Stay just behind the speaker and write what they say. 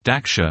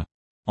Daksha,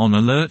 on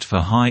alert for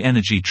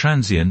high-energy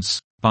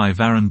transients, by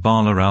Varun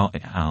Balarao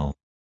et al.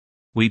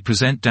 We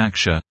present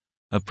Daksha,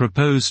 a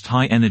proposed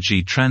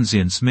high-energy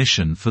transients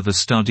mission for the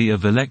study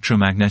of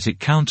electromagnetic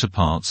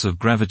counterparts of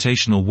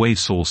gravitational wave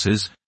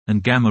sources,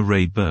 and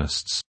gamma-ray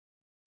bursts.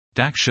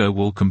 Daksha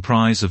will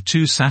comprise of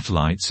 2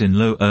 satellites in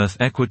low Earth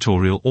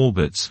equatorial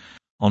orbits,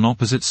 on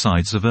opposite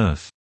sides of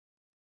Earth.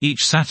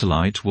 Each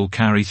satellite will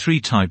carry 3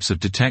 types of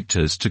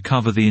detectors to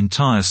cover the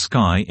entire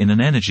sky in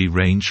an energy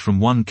range from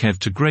 1 keV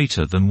to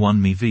greater than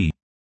 1 MeV.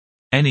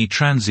 Any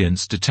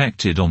transients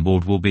detected on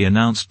board will be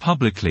announced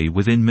publicly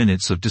within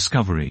minutes of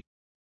discovery.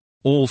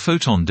 All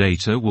photon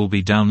data will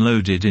be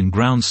downloaded in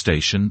ground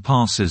station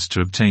passes to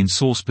obtain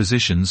source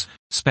positions,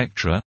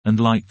 spectra, and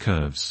light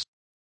curves.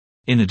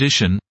 In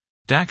addition,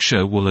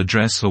 Daksha will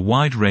address a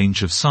wide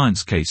range of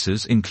science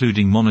cases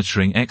including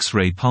monitoring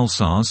X-ray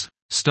pulsars,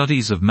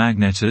 studies of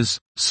magnetars,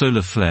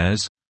 solar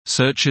flares,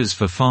 searches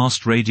for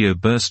fast radio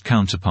burst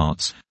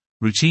counterparts,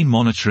 routine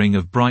monitoring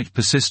of bright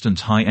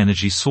persistent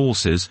high-energy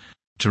sources,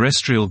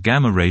 terrestrial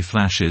gamma-ray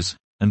flashes,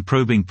 and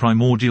probing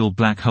primordial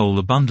black hole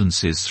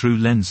abundances through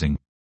lensing.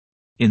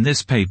 In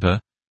this paper,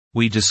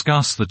 we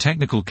discuss the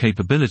technical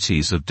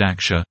capabilities of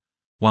Daksha,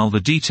 while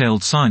the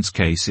detailed science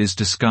case is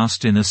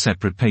discussed in a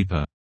separate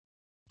paper.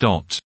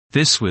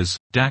 This was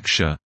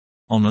Daksha,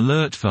 on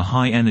alert for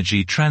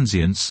high-energy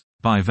transients,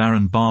 by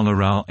Varun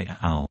Balarao et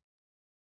al.